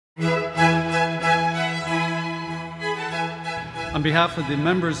On behalf of the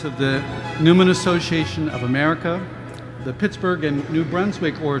members of the Newman Association of America, the Pittsburgh and New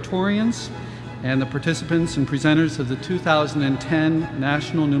Brunswick Oratorians, and the participants and presenters of the 2010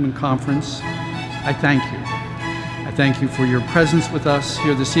 National Newman Conference, I thank you. I thank you for your presence with us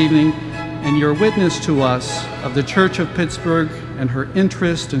here this evening and your witness to us of the Church of Pittsburgh and her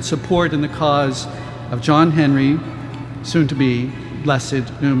interest and support in the cause of John Henry, soon to be Blessed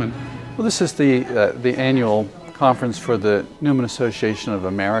Newman. Well, this is the annual conference for the Newman Association of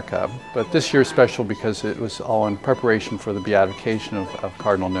America, but this year is special because it was all in preparation for the beatification of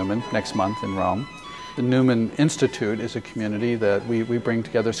Cardinal Newman next month in Rome. The Newman Institute is a community that we bring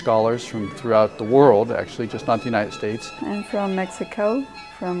together scholars from throughout the world, actually, just not the United States. I'm from Mexico,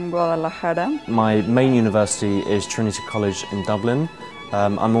 from Guadalajara. My main university is Trinity College in Dublin.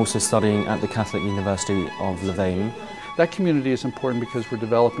 I'm also studying at the Catholic University of Louvain. That community is important because we're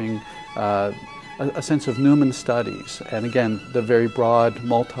developing a sense of Newman studies, and again, the very broad,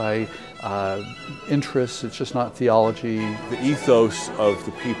 multi-interests. It's just not theology. The ethos of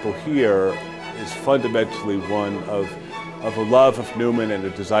the people here is fundamentally one of a love of Newman and a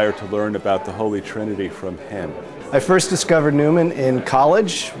desire to learn about the Holy Trinity from him. I first discovered Newman in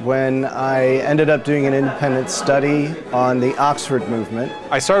college when I ended up doing an independent study on the Oxford movement.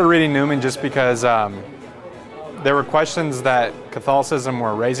 I started reading Newman just because there were questions that Catholicism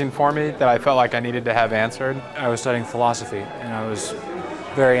were raising for me that I felt like I needed to have answered. I was studying philosophy, and I was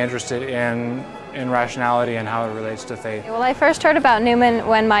very interested in rationality and how it relates to faith. Well, I first heard about Newman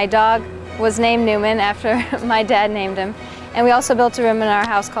when my dog was named Newman after my dad named him. And we also built a room in our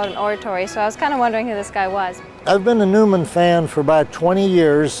house called an oratory, so I was kind of wondering who this guy was. I've been a Newman fan for about 20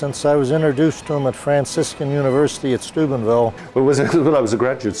 years since I was introduced to him at Franciscan University at Steubenville. Well, when I was a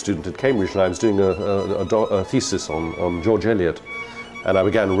graduate student at Cambridge, and I was doing a thesis on George Eliot, and I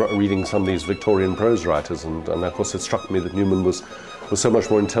began reading some of these Victorian prose writers, and of course it struck me that Newman was so much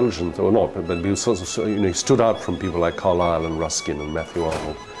more intelligent, or not, but he was he stood out from people like Carlyle and Ruskin and Matthew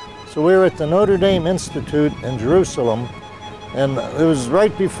Arnold. So we were at the Notre Dame Institute in Jerusalem, and it was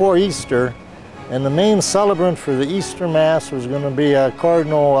right before Easter, and the main celebrant for the Easter Mass was going to be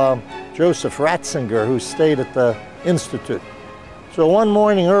Cardinal Joseph Ratzinger, who stayed at the Institute. So one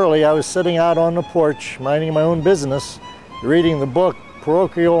morning early, I was sitting out on the porch, minding my own business, reading the book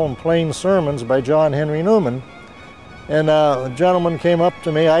Parochial and Plain Sermons by John Henry Newman, and a gentleman came up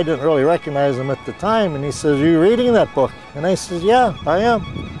to me. I didn't really recognize him at the time, and he says, "Are you reading that book?" And I said, "Yeah, I am."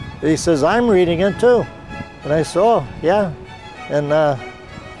 And he says, "I'm reading it too." And I said, "Oh, yeah." And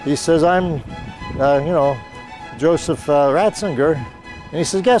he says, "I'm, Joseph Ratzinger." And he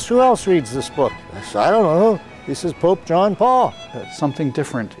says, "Guess who else reads this book?" I said, "I don't know who." He says, "Pope John Paul." Something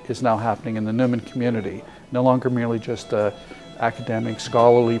different is now happening in the Newman community. No longer merely just academic,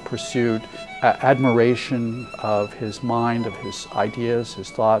 scholarly pursuit, admiration of his mind, of his ideas, his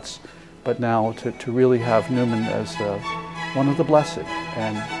thoughts, but now to really have Newman as one of the blessed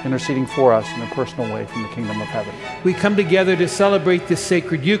and interceding for us in a personal way from the kingdom of heaven. We come together to celebrate this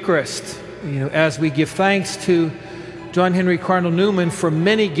sacred Eucharist, as we give thanks to John Henry Cardinal Newman for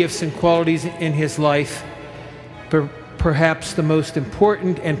many gifts and qualities in his life. Perhaps the most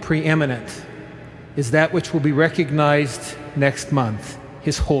important and preeminent is that which will be recognized next month,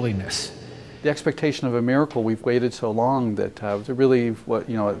 his holiness. The expectation of a miracle, we've waited so long that to really,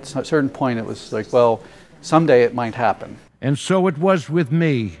 at a certain point it was like, well, someday it might happen. And so it was with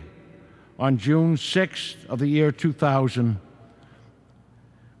me on June 6th of the year 2000,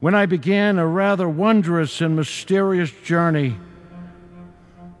 when I began a rather wondrous and mysterious journey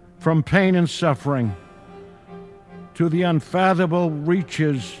from pain and suffering to the unfathomable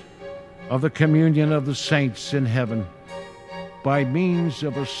reaches of the communion of the saints in heaven by means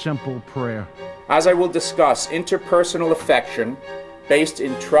of a simple prayer. As I will discuss, interpersonal affection based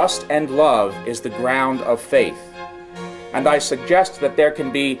in trust and love is the ground of faith. And I suggest that there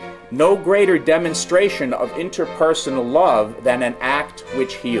can be no greater demonstration of interpersonal love than an act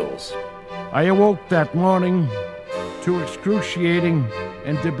which heals. I awoke that morning to excruciating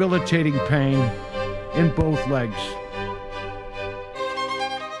and debilitating pain in both legs.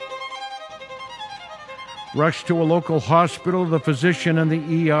 Rushed to a local hospital, the physician in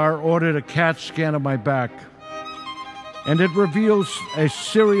the ER ordered a CAT scan of my back, and it reveals a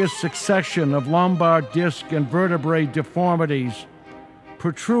serious succession of lumbar disc and vertebrae deformities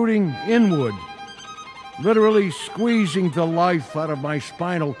protruding inward, literally squeezing the life out of my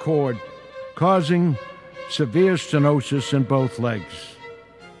spinal cord, causing severe stenosis in both legs.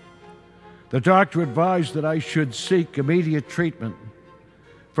 The doctor advised that I should seek immediate treatment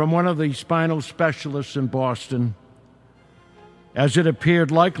from one of the spinal specialists in Boston, as it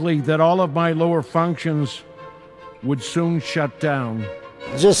appeared likely that all of my lower functions would soon shut down.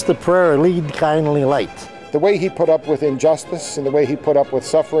 Just the prayer, lead kindly light. The way he put up with injustice and the way he put up with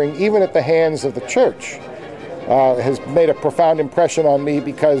suffering, even at the hands of the church, has made a profound impression on me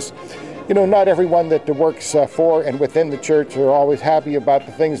because, you know, not everyone that works for and within the church are always happy about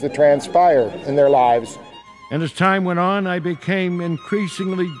the things that transpire in their lives. And as time went on, I became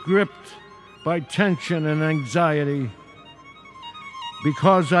increasingly gripped by tension and anxiety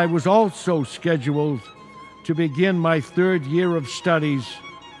because I was also scheduled to begin my 3rd year of studies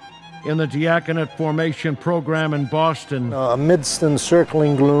in the diaconate formation program in Boston. Amidst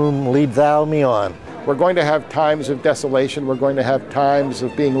encircling gloom, lead thou me on. We're going to have times of desolation. We're going to have times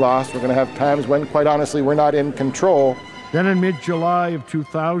of being lost. We're going to have times when, quite honestly, we're not in control. Then in mid-July of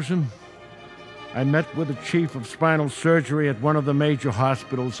 2000, I met with the chief of spinal surgery at one of the major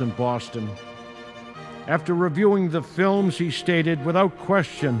hospitals in Boston. After reviewing the films, he stated, without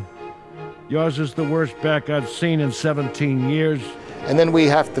question, yours is the worst back I've seen in 17 years. And then we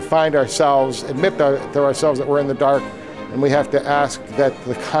have to find ourselves, admit to ourselves that we're in the dark, and we have to ask that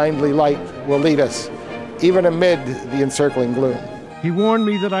the kindly light will lead us, even amid the encircling gloom. He warned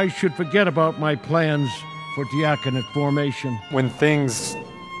me that I should forget about my plans for diaconate formation. When things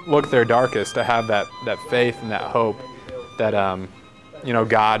look their darkest, to have that faith and that hope that you know,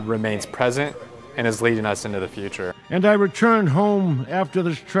 God remains present and is leading us into the future. And I returned home after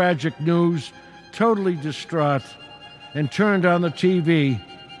this tragic news, totally distraught, and turned on the TV,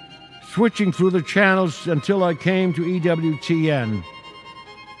 switching through the channels until I came to EWTN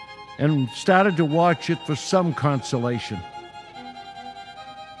and started to watch it for some consolation.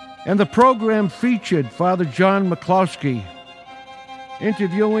 And the program featured Father John McCloskey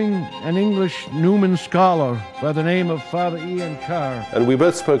interviewing an English Newman scholar by the name of Father Ian Carr. And we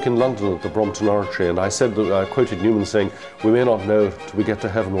both spoke in London at the Brompton Oratory, and I said that I quoted Newman saying, "We may not know till we get to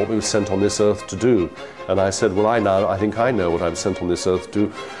heaven what we were sent on this earth to do." And I said, well, I think I know what I'm sent on this earth to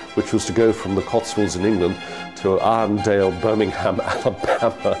do, which was to go from the Cotswolds in England to Arndale, Birmingham,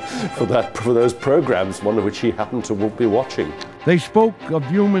 Alabama, for those programs, one of which he happened to be watching. They spoke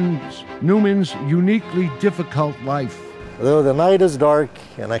of Newman's uniquely difficult life. Though the night is dark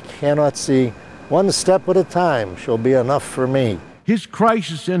and I cannot see, one step at a time shall be enough for me. His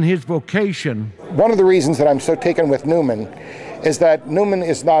crisis in his vocation. One of the reasons that I'm so taken with Newman is that Newman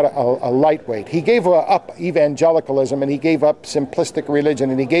is not a lightweight. He gave up evangelicalism, and he gave up simplistic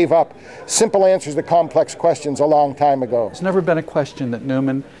religion, and he gave up simple answers to complex questions a long time ago. It's never been a question that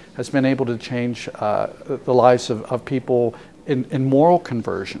Newman has been able to change the lives of people in moral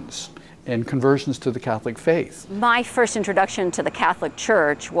conversions and conversions to the Catholic faith. My first introduction to the Catholic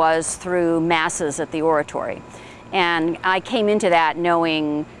Church was through masses at the oratory. And I came into that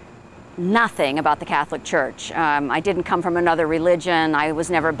knowing nothing about the Catholic Church. I didn't come from another religion. I was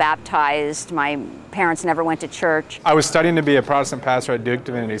never baptized. My parents never went to church. I was studying to be a Protestant pastor at Duke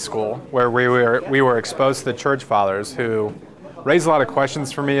Divinity School, where we were exposed to the church fathers who raised a lot of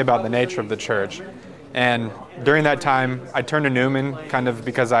questions for me about the nature of the church. And during that time, I turned to Newman kind of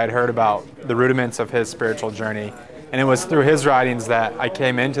because I had heard about the rudiments of his spiritual journey. And it was through his writings that I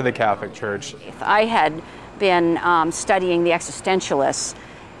came into the Catholic Church. I had been studying the existentialists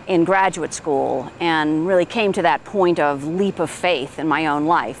in graduate school and really came to that point of leap of faith in my own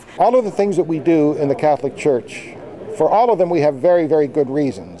life. All of the things that we do in the Catholic Church, for all of them we have very, very good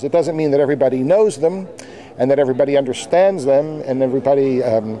reasons. It doesn't mean that everybody knows them and that everybody understands them and everybody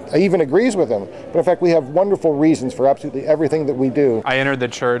even agrees with them. But in fact, we have wonderful reasons for absolutely everything that we do. I entered the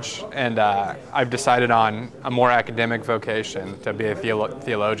church and I've decided on a more academic vocation to be a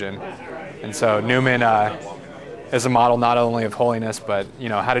theologian. And so Newman is a model not only of holiness, but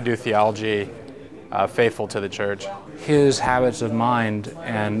how to do theology faithful to the church. His habits of mind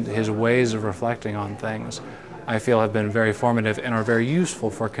and his ways of reflecting on things, I feel, have been very formative and are very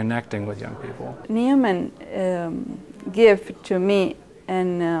useful for connecting with young people. Newman gave to me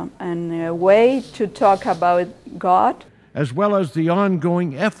a way to talk about God, as well as the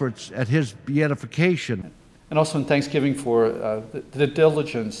ongoing efforts at his beatification. And also in thanksgiving for the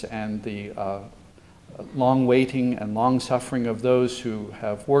diligence and the long waiting and long suffering of those who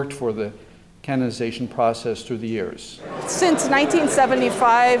have worked for the canonization process through the years. Since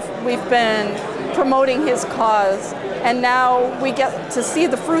 1975, we've been promoting his cause, and now we get to see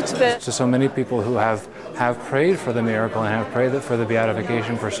the fruits of it. To so many people who have prayed for the miracle and have prayed for the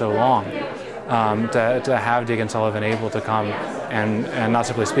beatification for so long, to have Deacon Sullivan able to come and not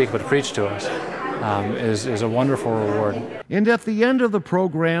simply speak but preach to us is a wonderful reward. And at the end of the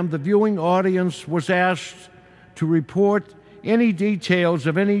program, the viewing audience was asked to report any details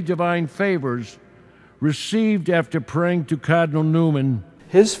of any divine favors received after praying to Cardinal Newman.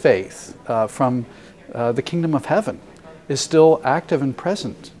 His faith from the kingdom of heaven is still active and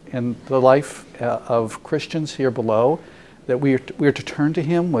present in the life of Christians here below, that we are to turn to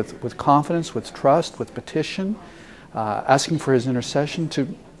Him with confidence, with trust, with petition, asking for His intercession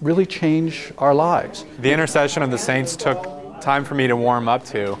to really change our lives. The intercession of the saints took time for me to warm up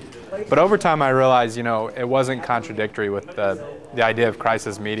to, but over time I realized, it wasn't contradictory with the idea of Christ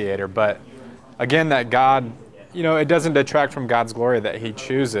as mediator, but again, that God, it doesn't detract from God's glory that He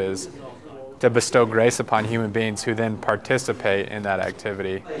chooses to bestow grace upon human beings who then participate in that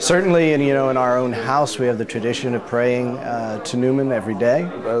activity. Certainly, in our own house, we have the tradition of praying to Newman every day.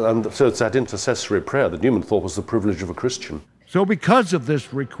 And so it's that intercessory prayer that Newman thought was the privilege of a Christian. So because of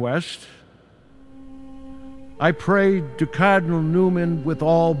this request, I prayed to Cardinal Newman with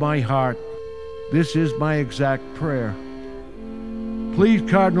all my heart. This is my exact prayer. Please,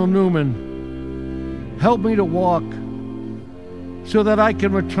 Cardinal Newman, help me to walk so that I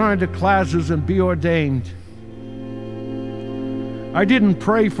can return to classes and be ordained. I didn't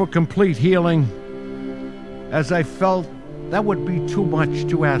pray for complete healing, as I felt that would be too much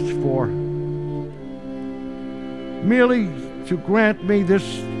to ask for. Merely to grant me this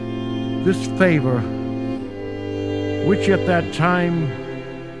favor, which at that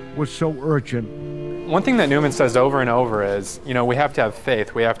time was so urgent. One thing that Newman says over and over is, we have to have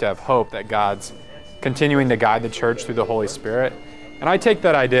faith, we have to have hope that God's continuing to guide the church through the Holy Spirit. And I take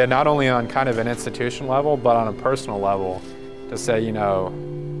that idea not only on kind of an institution level, but on a personal level, to say,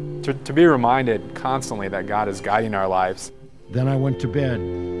 to be reminded constantly that God is guiding our lives. Then I went to bed.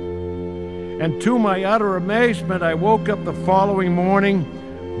 And to my utter amazement, I woke up the following morning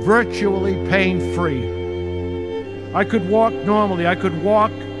virtually pain-free. I could walk normally. I could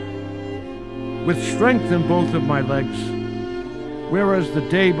walk with strength in both of my legs, whereas the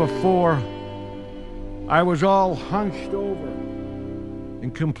day before, I was all hunched over in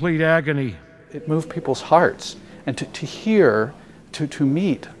complete agony. It moved people's hearts. And to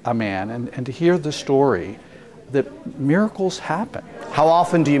meet a man and to hear the story that miracles happen. How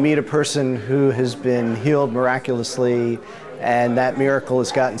often do you meet a person who has been healed miraculously and that miracle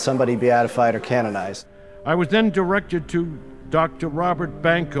has gotten somebody beatified or canonized? I was then directed to Dr. Robert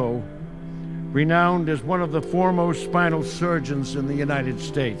Banco, renowned as one of the foremost spinal surgeons in the United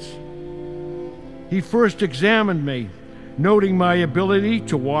States. He first examined me, noting my ability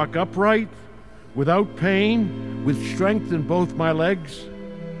to walk upright, without pain, with strength in both my legs.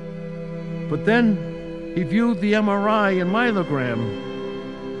 But then he viewed the MRI and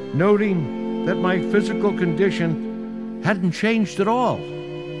myelogram, noting that my physical condition hadn't changed at all.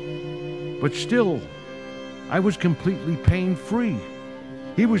 But still, I was completely pain-free.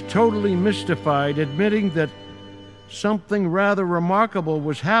 He was totally mystified, admitting that something rather remarkable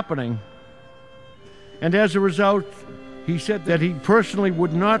was happening. And as a result, he said that he personally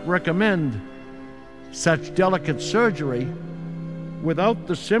would not recommend such delicate surgery without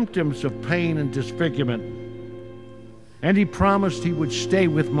the symptoms of pain and disfigurement. And he promised he would stay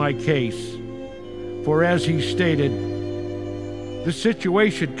with my case, for as he stated, the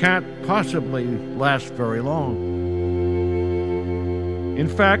situation can't possibly last very long. In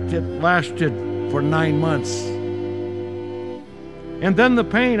fact, it lasted for 9 months. And then the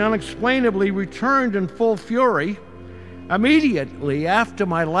pain unexplainably returned in full fury immediately after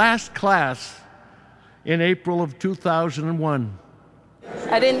my last class in April of 2001.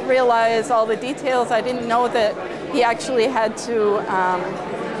 I didn't realize all the details. I didn't know that he actually had to,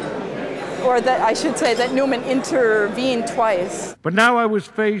 or that I should say that Newman intervened twice. But now I was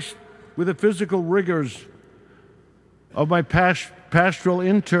faced with the physical rigors of my pastoral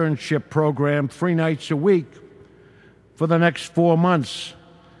internship program 3 nights a week for the next 4 months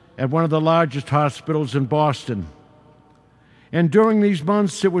at one of the largest hospitals in Boston. And during these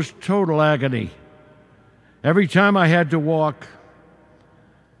months, it was total agony. Every time I had to walk,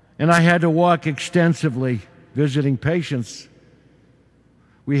 and I had to walk extensively visiting patients,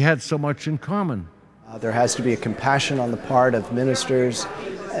 we had so much in common. There has to be a compassion on the part of ministers,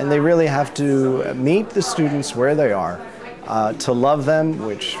 and they really have to meet the students where they are, to love them,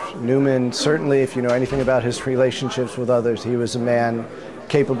 which Newman, certainly, if you know anything about his relationships with others, he was a man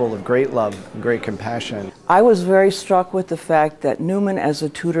capable of great love and great compassion. I was very struck with the fact that Newman, as a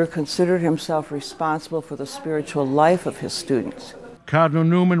tutor, considered himself responsible for the spiritual life of his students. Cardinal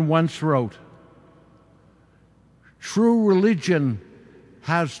Newman once wrote, "True religion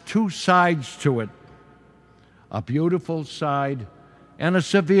has 2 sides to it, a beautiful side and a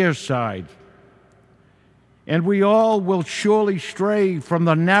severe side. And we all will surely stray from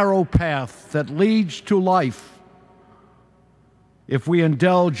the narrow path that leads to life if we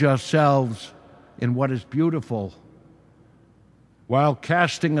indulge ourselves in what is beautiful, while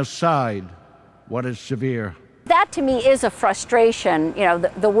casting aside what is severe. That to me is a frustration, you know,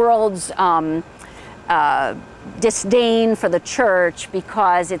 the world's disdain for the church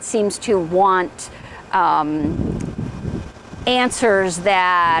because it seems to want answers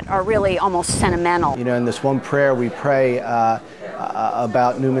that are really almost sentimental. You know, in this one prayer we pray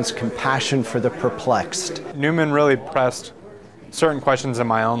about Newman's compassion for the perplexed. Newman really pressed certain questions in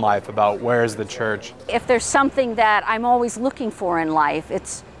my own life about where is the church. If there's something that I'm always looking for in life,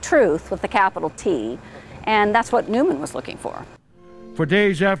 it's truth with the capital T, and that's what Newman was looking for. For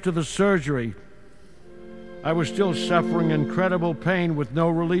days after the surgery, I was still suffering incredible pain with no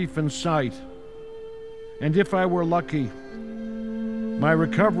relief in sight. And if I were lucky, my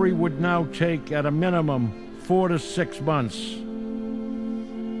recovery would now take at a minimum 4 to 6 months,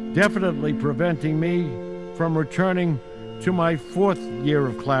 definitely preventing me from returning to my 4th year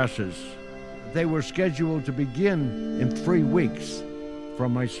of classes. They were scheduled to begin in 3 weeks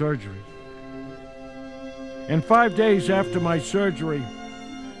from my surgery. And 5 days after my surgery,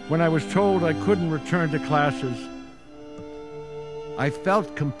 when I was told I couldn't return to classes, I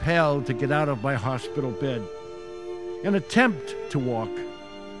felt compelled to get out of my hospital bed and attempt to walk.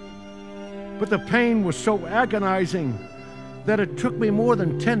 But the pain was so agonizing that it took me more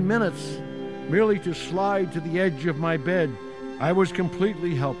than 10 minutes merely to slide to the edge of my bed. I was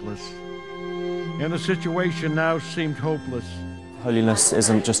completely helpless, and the situation now seemed hopeless. Holiness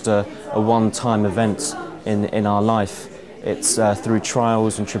isn't just a one-time event in our life. It's through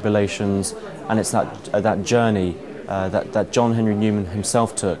trials and tribulations, and it's that journey that John Henry Newman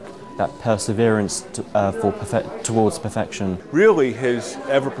himself took, that perseverance towards perfection. Really, his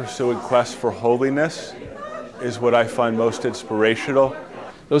ever-pursuing quest for holiness is what I find most inspirational.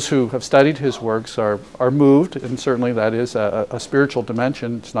 Those who have studied his works are moved, and certainly that is a spiritual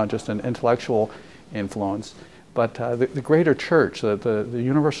dimension. It's not just an intellectual influence. But the greater church, the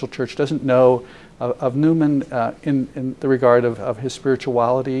universal church, doesn't know of Newman in the regard of his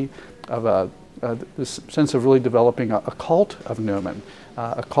spirituality, of this sense of really developing a cult of Newman,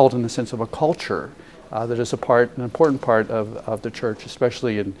 a cult in the sense of a culture that is an important part of the church,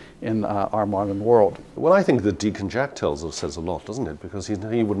 especially in our modern world. Well, I think that Deacon Jack tells us, says a lot, doesn't it? Because he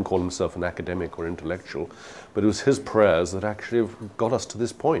wouldn't call himself an academic or intellectual, but it was his prayers that actually have got us to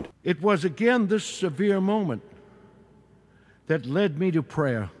this point. It was again this severe moment that led me to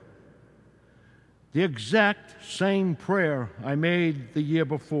prayer. The exact same prayer I made the year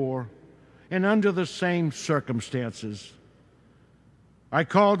before, and under the same circumstances. I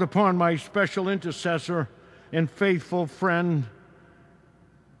called upon my special intercessor and faithful friend,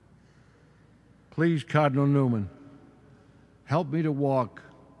 please, Cardinal Newman, help me to walk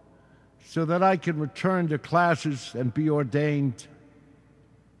so that I can return to classes and be ordained.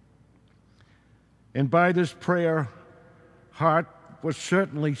 And by this prayer, heart was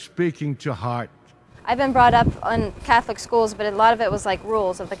certainly speaking to heart. I've been brought up in Catholic schools, but a lot of it was like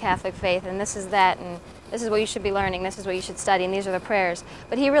rules of the Catholic faith, and this is that, and this is what you should be learning, this is what you should study, and these are the prayers.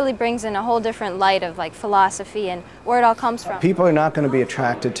 But he really brings in a whole different light of like philosophy and where it all comes from. People are not going to be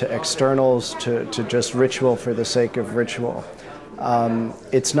attracted to externals, to just ritual for the sake of ritual.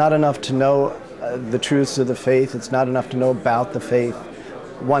 It's not enough to know the truths of the faith. It's not enough to know about the faith.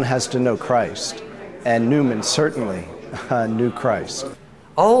 One has to know Christ, and Newman certainly knew Christ.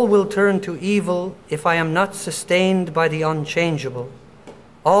 All will turn to evil if I am not sustained by the unchangeable.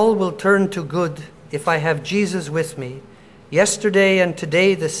 All will turn to good if I have Jesus with me, yesterday and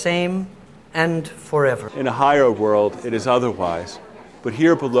today the same, and forever. In a higher world, it is otherwise. But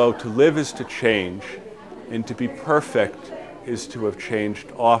here below, to live is to change, and to be perfect is to have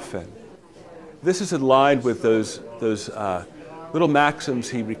changed often. This is in line with those little maxims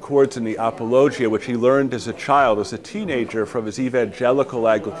he records in the Apologia, which he learned as a child, as a teenager, from his evangelical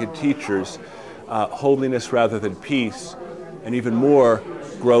Anglican teachers: holiness rather than peace, and even more,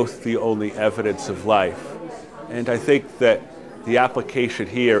 growth the only evidence of life. And I think that the application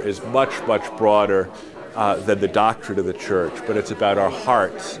here is much, much broader than the doctrine of the church, but it's about our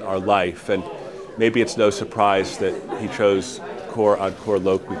hearts, our life, and maybe it's no surprise that he chose cor ad cor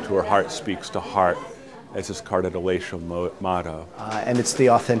loquitur, heart speaks to heart, as his cardinalatial motto. And it's the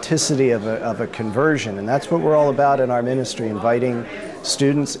authenticity of a conversion, and that's what we're all about in our ministry, inviting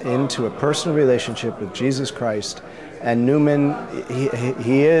students into a personal relationship with Jesus Christ. And Newman,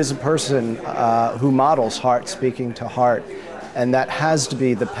 he is a person who models heart speaking to heart, and that has to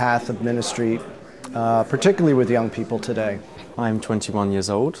be the path of ministry, particularly with young people today. I'm 21 years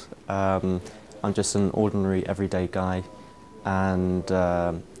old. I'm just an ordinary, everyday guy, and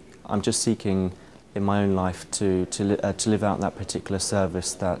I'm just seeking in my own life to live out that particular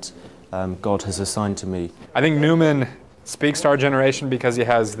service that God has assigned to me. I think Newman speaks to our generation because he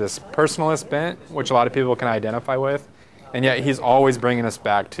has this personalist bent, which a lot of people can identify with, and yet he's always bringing us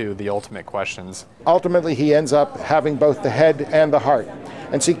back to the ultimate questions. Ultimately, he ends up having both the head and the heart.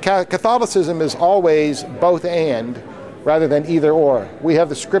 And see, Catholicism is always both and rather than either or. We have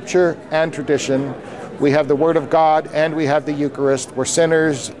the scripture and tradition. We have the Word of God and we have the Eucharist. We're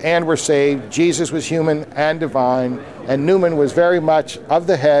sinners and we're saved. Jesus was human and divine, and Newman was very much of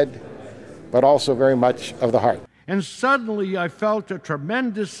the head, but also very much of the heart. And suddenly I felt a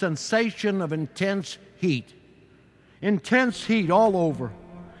tremendous sensation of intense heat all over,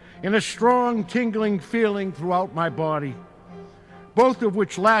 and a strong tingling feeling throughout my body, both of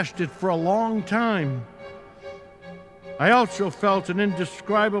which lasted for a long time. I also felt an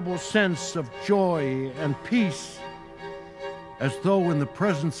indescribable sense of joy and peace, as though in the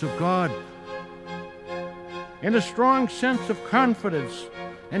presence of God, and a strong sense of confidence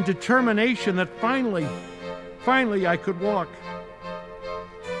and determination that finally I could walk.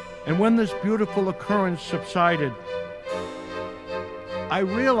 And when this beautiful occurrence subsided, I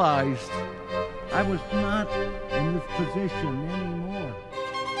realized I was not in this position anymore.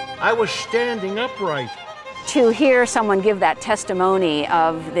 I was standing upright. To hear someone give that testimony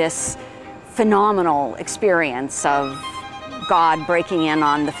of this phenomenal experience of God breaking in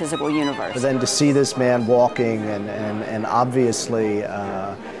on the physical universe. But then to see this man walking and obviously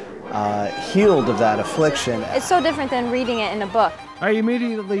healed of that affliction. It's so different than reading it in a book. I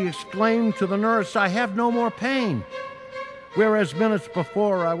immediately exclaimed to the nurse, "I have no more pain," whereas minutes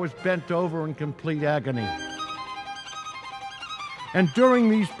before I was bent over in complete agony. And during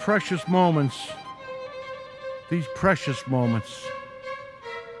these precious moments,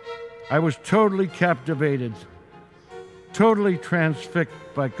 I was totally captivated, totally transfixed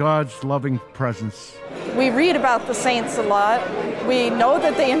by God's loving presence. We read about the saints a lot. We know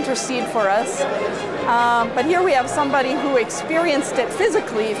that they intercede for us. But here we have somebody who experienced it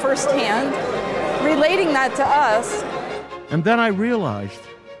physically firsthand, relating that to us. And then I realized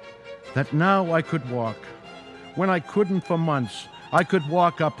that now I could walk. When I couldn't for months, I could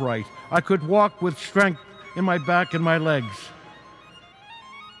walk upright. I could walk with strength in my back and my legs.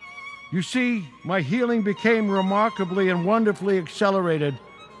 You see, my healing became remarkably and wonderfully accelerated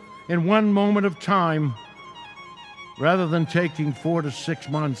in one moment of time, rather than taking 4 to 6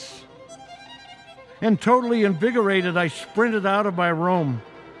 months. And totally invigorated, I sprinted out of my room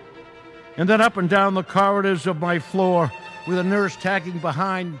and then up and down the corridors of my floor with a nurse tagging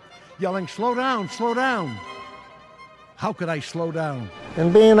behind, yelling, "Slow down, slow down." How could I slow down?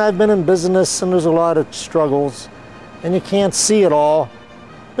 And being I've been in business and there's a lot of struggles and you can't see it all,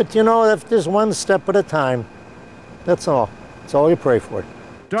 but you know, if there's one step at a time, that's all. That's all you pray for.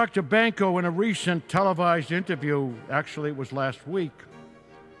 Dr. Banco, in a recent televised interview, actually it was last week,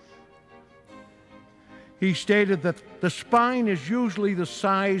 he stated that the spine is usually the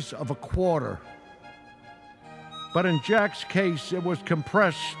size of a quarter. But in Jack's case, it was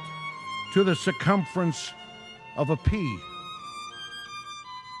compressed to the circumference of a pea.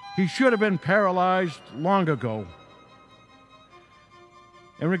 He should have been paralyzed long ago.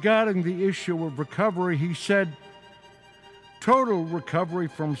 And regarding the issue of recovery, he said, total recovery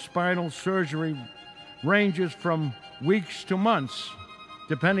from spinal surgery ranges from weeks to months,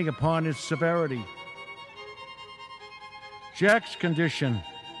 depending upon its severity. Jack's condition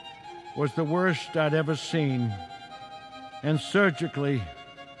was the worst I'd ever seen, and surgically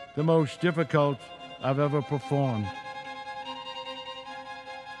the most difficult I've ever performed.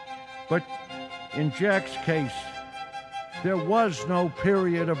 But in Jack's case, there was no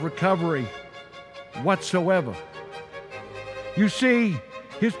period of recovery whatsoever. You see,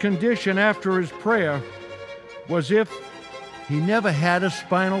 his condition after his prayer was if he never had a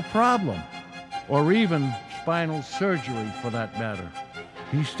spinal problem, or even spinal surgery for that matter.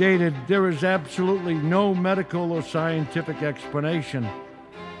 He stated, there is absolutely no medical or scientific explanation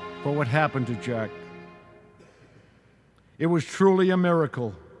for what happened to Jack. It was truly a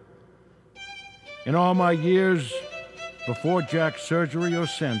miracle. In all my years, before Jack's surgery or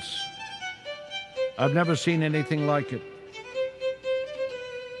since, I've never seen anything like it.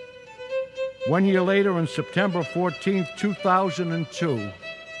 1 year later, on September 14th, 2002,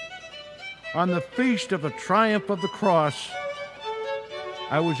 on the Feast of the Triumph of the Cross,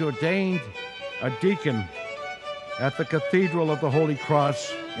 I was ordained a deacon at the Cathedral of the Holy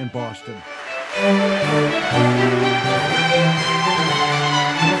Cross in Boston.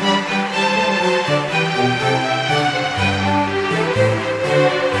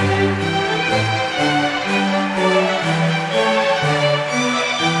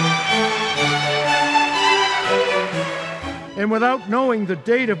 And without knowing the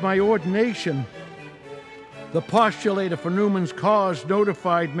date of my ordination, The postulator for Newman's cause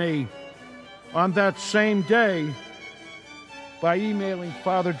notified me on that same day by emailing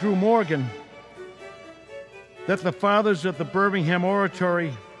Father Drew Morgan that the fathers at the Birmingham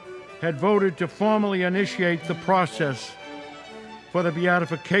Oratory had voted to formally initiate the process for the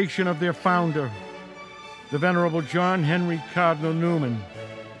beatification of their founder, the Venerable John Henry Cardinal Newman,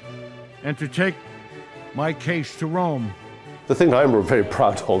 and to take my case to Rome. The thing I'm very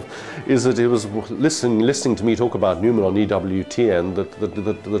proud of is that it was listening to me talk about Newman on EWTN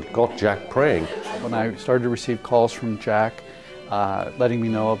that got Jack praying. When I started to receive calls from Jack letting me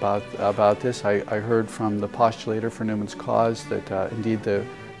know about this, I heard from the postulator for Newman's cause that indeed there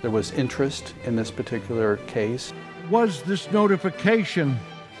was interest in this particular case. Was this notification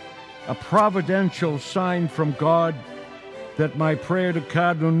a providential sign from God that my prayer to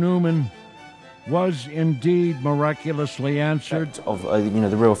Cardinal Newman was indeed miraculously answered?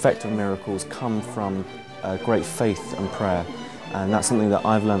 The real effect of miracles come from great faith and prayer, and that's something that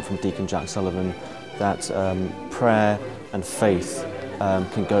I've learned from Deacon Jack Sullivan, that prayer and faith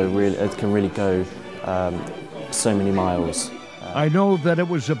can really go so many miles. I know that it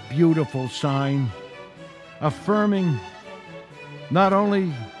was a beautiful sign, affirming not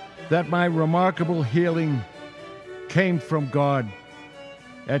only that my remarkable healing came from God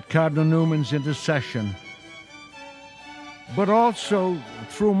at Cardinal Newman's intercession, but also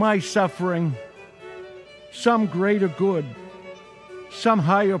through my suffering, some greater good, some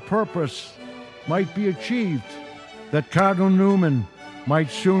higher purpose might be achieved, that Cardinal Newman might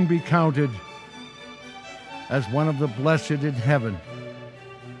soon be counted as one of the blessed in heaven.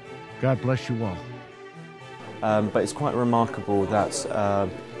 God bless you all. But it's quite remarkable that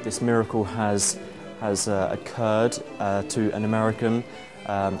this miracle has occurred to an American,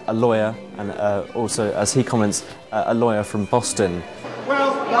 a lawyer, and also, as he comments, a lawyer from Boston.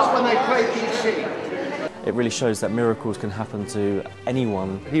 Well, not when they play PC. It really shows that miracles can happen to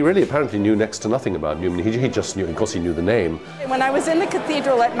anyone. He really apparently knew next to nothing about Newman. He just knew, of course he knew the name. When I was in the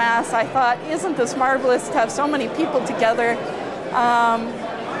cathedral at Mass, I thought, isn't this marvelous to have so many people together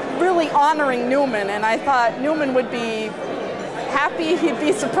really honoring Newman, and I thought Newman would be happy, he'd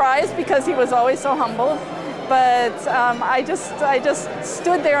be surprised because he was always so humble. But I just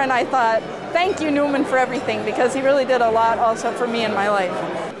stood there and I thought, thank you, Newman, for everything, because he really did a lot also for me in my life.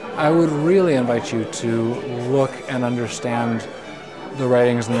 I would really invite you to look and understand the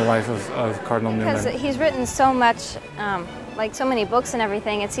writings and the life of Cardinal Newman. Because he's written so much, like so many books and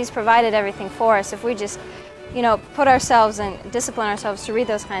everything, he's provided everything for us. If we just, put ourselves and discipline ourselves to read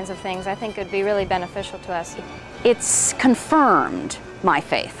those kinds of things, I think it would be really beneficial to us. It's confirmed my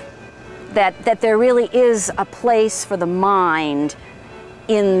faith, that there really is a place for the mind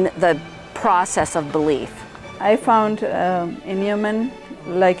in the process of belief. I found in Newman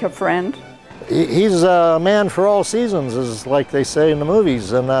like a friend. He's a man for all seasons, as like they say in the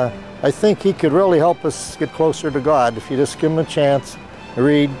movies, and I think he could really help us get closer to God. If you just give him a chance,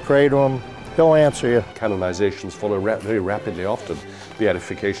 read, pray to him, he'll answer you. Canonizations follow very rapidly after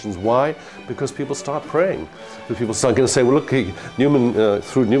beatifications. Why? Because people start praying. Because people start going to say, well, look, Newman,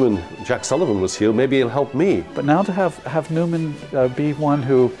 through Newman, Jack Sullivan was healed, maybe he'll help me. But now to have Newman be one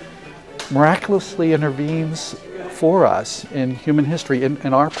who miraculously intervenes for us in human history,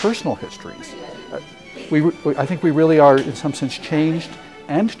 in our personal histories. I think we really are, in some sense, changed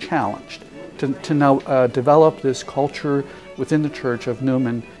and challenged to now develop this culture within the Church of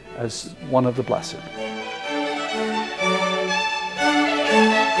Newman as one of the blessed.